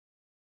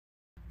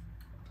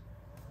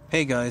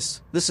Hey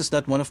guys, this is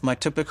not one of my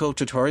typical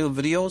tutorial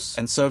videos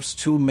and serves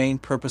two main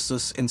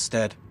purposes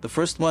instead. The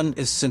first one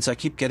is, since I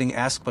keep getting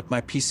asked what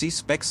my PC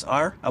specs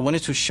are, I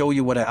wanted to show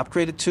you what I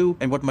upgraded to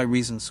and what my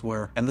reasons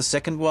were. And the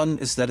second one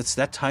is that it's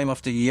that time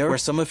of the year where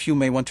some of you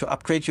may want to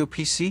upgrade your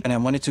PC, and I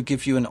wanted to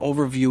give you an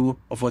overview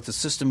of what the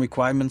system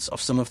requirements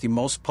of some of the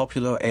most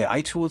popular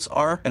AI tools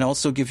are, and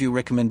also give you a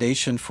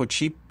recommendation for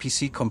cheap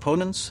PC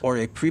components or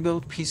a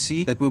pre-built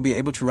PC that will be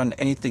able to run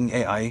anything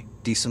AI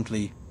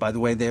decently. By the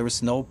way, there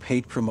is no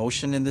paid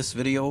promotion in this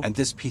video, and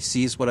this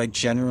PC is what I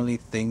generally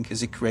think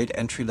is a great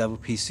entry-level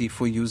PC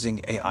for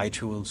using AI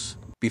tools.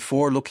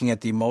 Before looking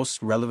at the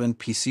most relevant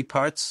PC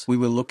parts, we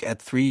will look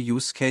at three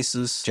use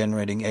cases: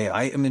 generating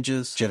AI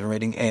images,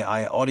 generating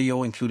AI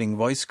audio including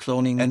voice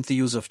cloning, and the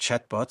use of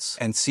chatbots,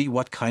 and see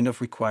what kind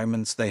of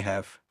requirements they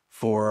have.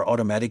 For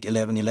Automatic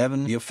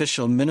 1111, the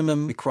official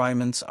minimum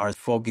requirements are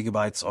 4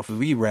 GB of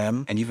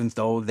VRAM, and even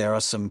though there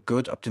are some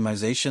good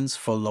optimizations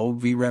for low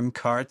VRAM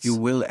cards, you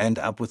will end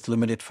up with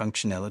limited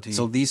functionality.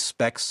 So these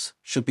specs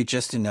should be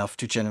just enough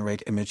to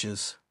generate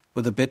images.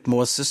 With a bit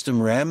more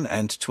system RAM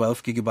and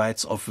 12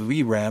 GB of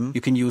VRAM,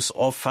 you can use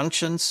all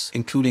functions,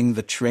 including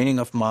the training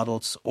of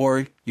models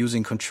or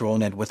using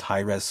ControlNet with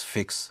high-res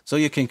fix. So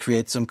you can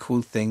create some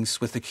cool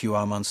things with the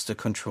QR Monster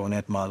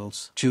ControlNet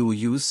models. To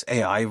use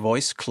AI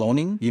voice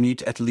cloning, you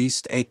need at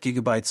least 8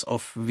 GB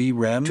of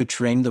VRAM to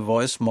train the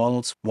voice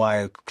models,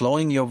 while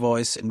cloning your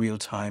voice in real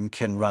time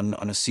can run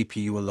on a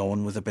CPU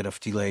alone with a bit of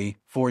delay.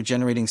 For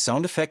generating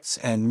sound effects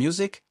and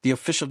music, the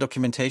official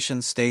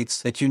documentation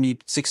states that you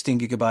need 16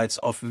 GB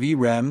of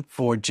VRAM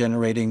for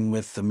generating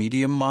with the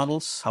medium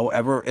models.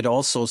 However, it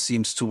also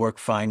seems to work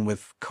fine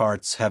with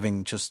cards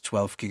having just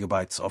 12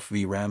 GB of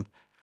VRAM.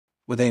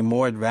 With a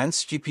more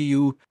advanced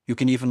GPU, you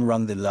can even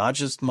run the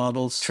largest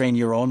models, train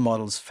your own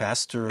models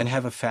faster, and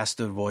have a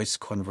faster voice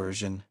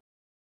conversion.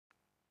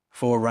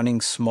 For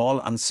running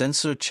small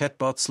uncensored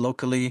chatbots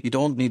locally, you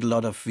don't need a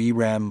lot of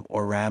VRAM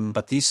or RAM,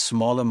 but these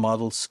smaller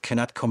models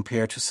cannot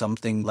compare to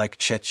something like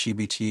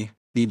ChatGPT.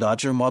 The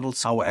larger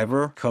models,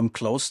 however, come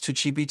close to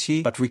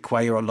GPT, but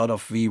require a lot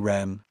of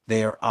VRAM.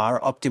 There are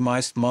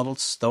optimized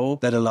models, though,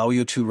 that allow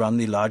you to run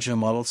the larger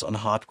models on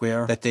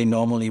hardware that they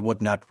normally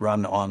would not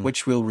run on,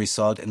 which will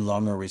result in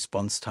longer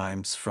response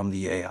times from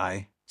the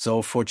AI.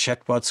 So for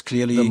chatbots,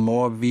 clearly, the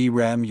more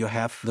VRAM you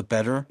have, the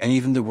better. And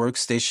even the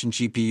workstation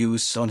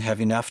GPUs don't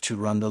have enough to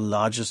run the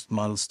largest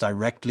models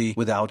directly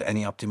without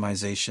any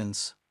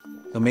optimizations.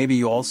 So maybe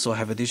you also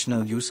have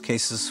additional use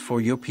cases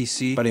for your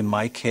PC, but in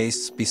my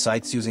case,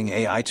 besides using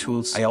AI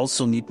tools, I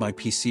also need my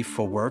PC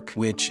for work,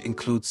 which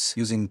includes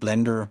using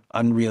Blender,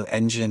 Unreal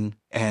Engine,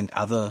 and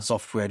other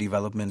software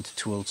development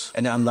tools.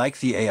 And unlike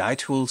the AI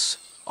tools,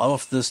 all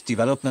of this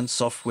development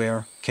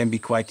software can be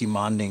quite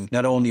demanding,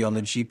 not only on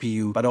the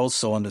GPU, but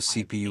also on the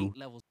CPU.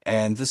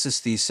 And this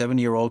is the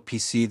 7-year-old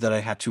PC that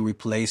I had to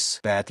replace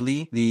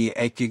badly. The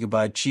 8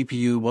 GB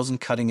GPU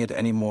wasn't cutting it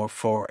anymore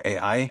for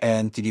AI,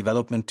 and the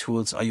development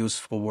tools I use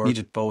for work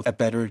needed both a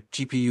better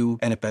GPU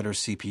and a better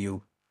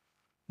CPU.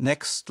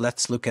 Next,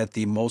 let's look at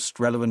the most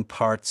relevant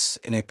parts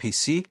in a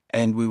PC,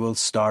 and we will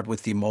start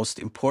with the most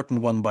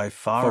important one by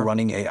far for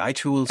running AI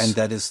tools, and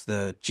that is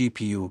the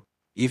GPU.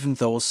 Even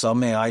though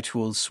some AI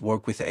tools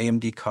work with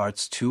AMD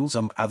cards too,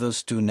 some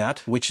others do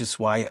not, which is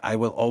why I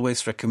will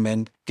always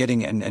recommend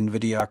getting an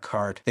NVIDIA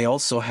card. They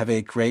also have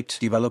a great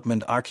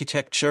development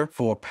architecture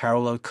for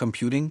parallel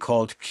computing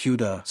called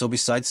CUDA. So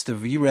besides the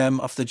VRAM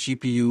of the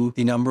GPU,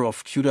 the number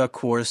of CUDA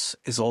cores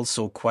is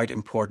also quite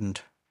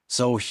important.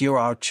 So here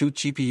are two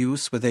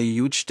GPUs with a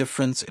huge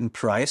difference in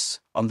price.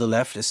 On the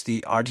left is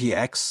the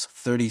RTX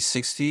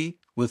 3060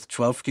 with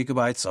 12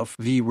 GB of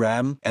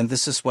VRAM, and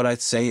this is what I'd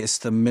say is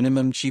the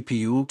minimum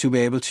GPU to be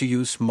able to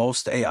use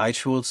most AI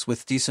tools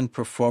with decent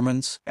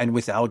performance and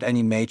without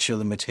any major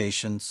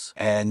limitations.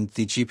 And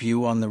the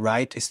GPU on the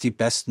right is the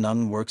best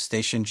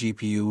non-workstation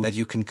GPU that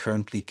you can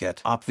currently get.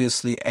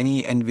 Obviously,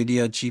 any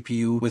NVIDIA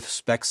GPU with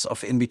specs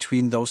of in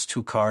between those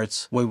two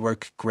cards will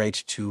work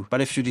great too.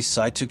 But if you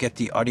decide to get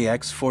the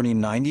RTX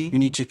 4090, you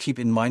need to keep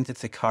in mind that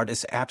the card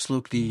is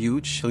absolutely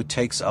huge, so it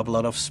takes up a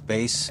lot of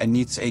space and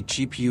needs a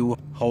GPU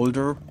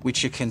holder,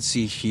 which you can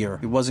see here.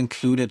 It was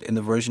included in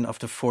the version of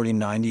the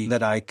 4090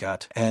 that I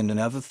got. And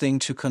another thing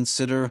to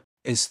consider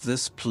is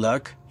this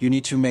plug. You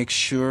need to make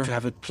sure to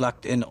have it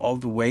plugged in all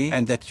the way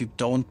and that you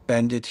don't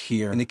bend it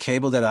here. In the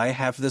cable that I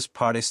have, this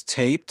part is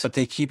taped, but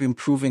they keep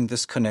improving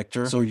this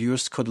connector, so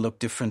yours could look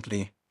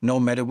differently. No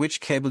matter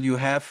which cable you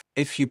have,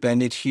 if you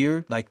bend it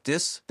here like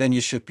this, then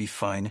you should be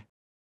fine.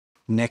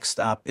 Next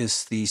up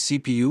is the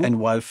CPU, and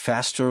while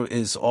faster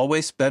is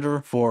always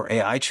better for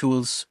AI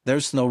tools,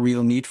 there's no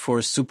real need for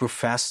a super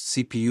fast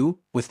CPU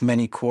with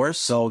many cores,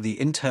 so the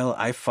Intel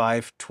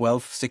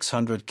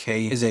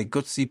i5-12600K is a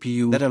good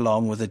CPU that,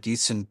 along with a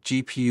decent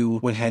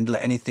GPU, will handle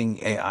anything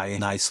AI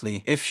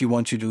nicely. If you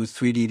want to do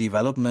 3D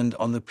development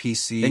on the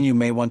PC, then you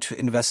may want to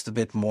invest a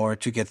bit more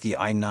to get the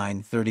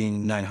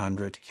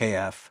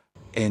i9-13900KF.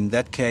 In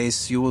that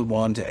case, you will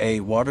want a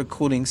water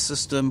cooling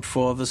system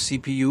for the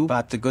CPU,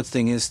 but the good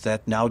thing is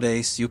that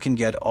nowadays you can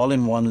get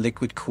all-in-one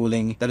liquid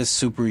cooling that is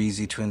super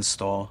easy to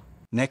install.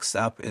 Next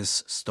up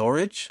is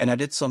storage, and I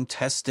did some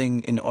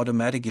testing in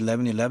Automatic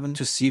 1111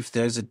 to see if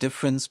there's a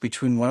difference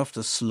between one of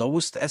the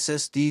slowest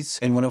SSDs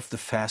and one of the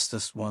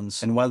fastest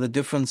ones. And while the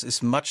difference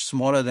is much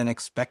smaller than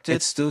expected,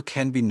 it still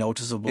can be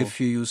noticeable if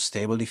you use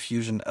Stable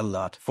Diffusion a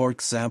lot. For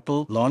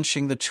example,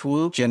 launching the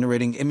tool,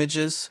 generating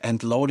images,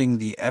 and loading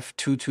the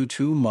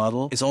F222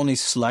 model is only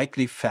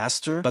slightly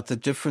faster, but the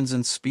difference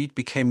in speed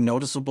became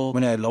noticeable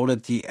when I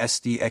loaded the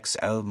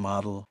SDXL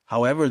model.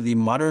 However, the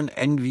modern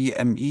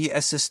NVMe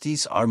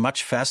SSDs are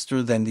much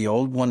faster than the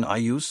old one I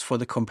used for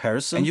the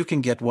comparison, and you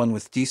can get one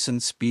with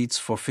decent speeds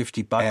for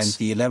 $50, and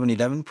the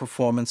 1111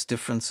 performance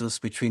differences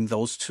between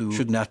those two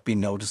should not be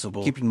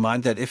noticeable. Keep in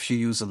mind that if you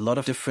use a lot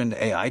of different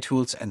AI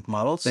tools and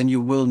models, then you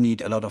will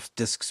need a lot of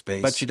disk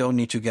space, but you don't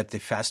need to get the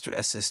faster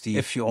SSD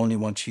if you only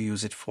want to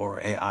use it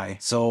for AI.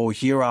 So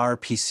here are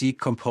PC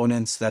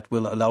components that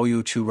will allow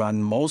you to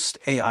run most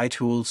AI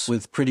tools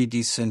with pretty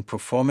decent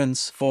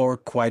performance for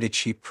quite a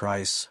cheap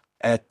price.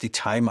 At the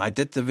time I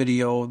did the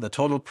video, the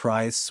total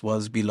price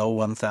was below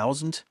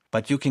 $1,000,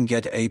 but you can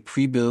get a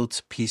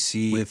pre-built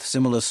PC with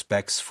similar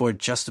specs for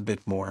just a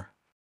bit more.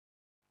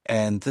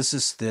 And this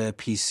is the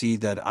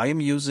PC that I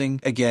am using.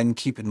 Again,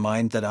 keep in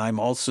mind that I'm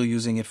also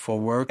using it for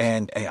work,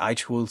 and AI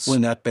tools will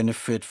not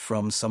benefit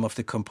from some of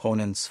the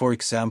components, for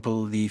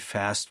example, the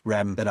fast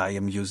RAM that I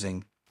am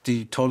using.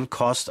 The total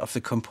cost of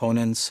the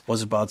components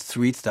was about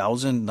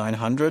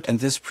 $3,900, and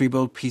this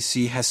pre-built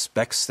PC has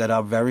specs that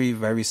are very,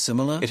 very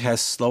similar. It has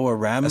slower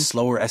RAM, a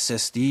slower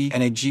SSD,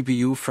 and a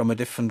GPU from a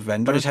different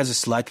vendor, but it has a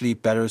slightly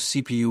better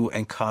CPU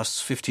and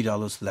costs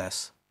 $50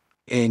 less.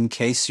 In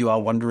case you are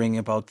wondering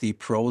about the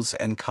pros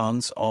and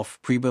cons of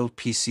pre-built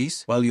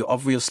PCs, well, you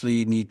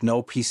obviously need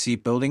no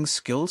PC building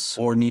skills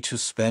or need to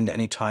spend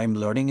any time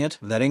learning it.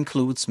 That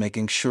includes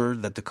making sure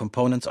that the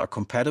components are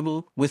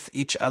compatible with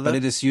each other, but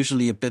it is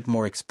usually a bit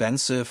more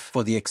expensive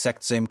for the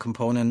exact same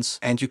components,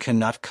 and you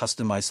cannot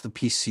customize the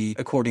PC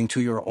according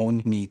to your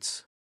own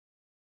needs.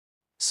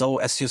 So,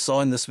 as you saw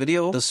in this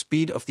video, the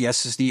speed of the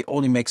SSD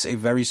only makes a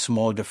very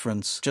small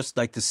difference, just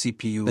like the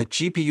CPU. The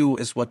GPU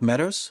is what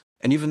matters.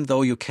 And even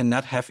though you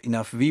cannot have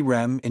enough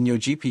VRAM in your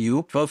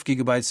GPU, 12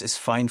 GB is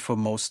fine for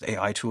most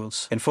AI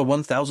tools. And for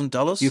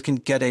 $1,000, you can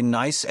get a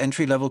nice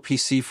entry-level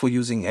PC for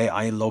using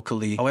AI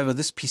locally. However,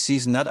 this PC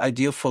is not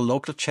ideal for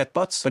local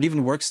chatbots, but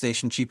even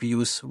workstation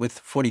GPUs with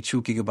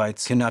 42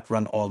 GB cannot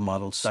run all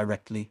models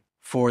directly.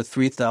 For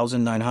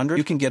 $3,900,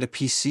 you can get a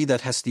PC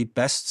that has the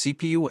best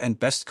CPU and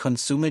best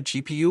consumer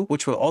GPU,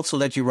 which will also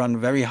let you run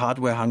very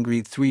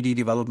hardware-hungry 3D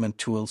development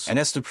tools. And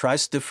as the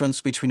price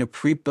difference between a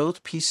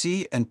pre-built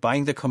PC and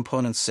buying the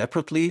components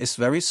separately is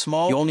very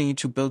small, you only need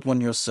to build one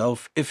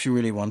yourself if you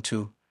really want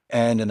to.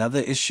 And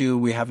another issue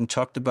we haven't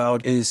talked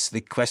about is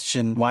the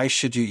question, why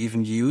should you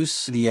even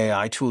use the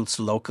AI tools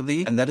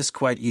locally? And that is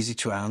quite easy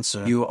to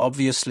answer. You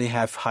obviously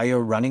have higher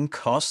running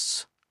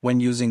costs when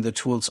using the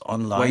tools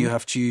online, where you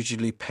have to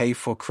usually pay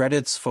for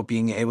credits for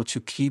being able to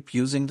keep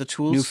using the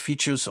tools. New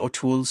features or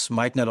tools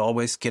might not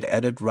always get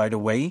added right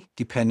away,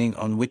 depending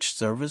on which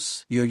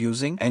service you're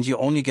using, and you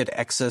only get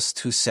access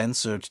to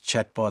censored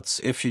chatbots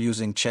if you're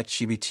using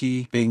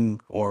ChatGPT, Bing,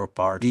 or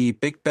Bard. The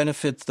big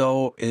benefit,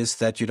 though, is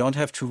that you don't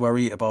have to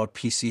worry about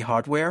PC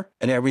hardware,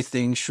 and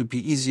everything should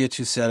be easier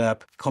to set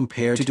up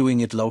compared to doing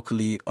it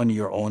locally on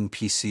your own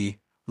PC.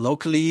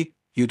 Locally,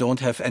 you don't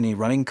have any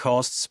running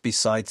costs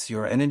besides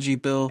your energy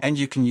bill, and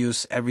you can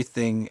use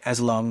everything as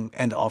long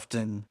and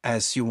often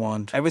as you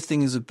want.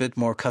 Everything is a bit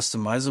more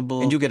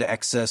customizable, and you get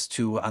access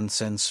to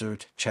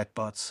uncensored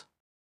chatbots.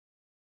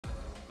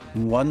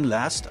 One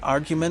last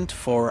argument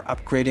for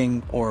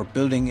upgrading or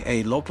building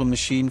a local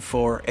machine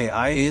for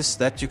AI is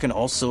that you can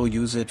also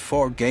use it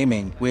for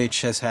gaming, which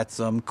has had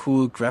some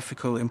cool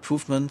graphical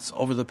improvements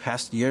over the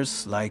past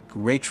years, like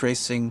ray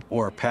tracing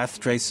or path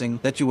tracing,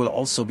 that you will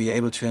also be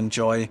able to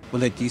enjoy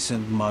with a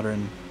decent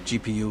modern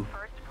GPU.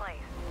 First place.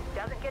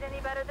 Doesn't get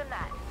any better than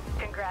that.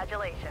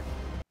 Congratulations.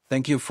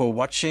 Thank you for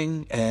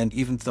watching, and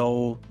even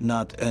though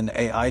not an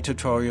AI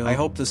tutorial, I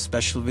hope this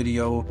special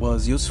video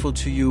was useful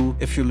to you.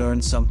 If you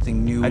learned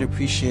something new, I'd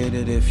appreciate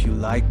it if you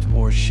liked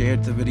or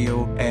shared the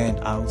video, and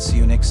I'll see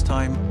you next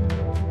time.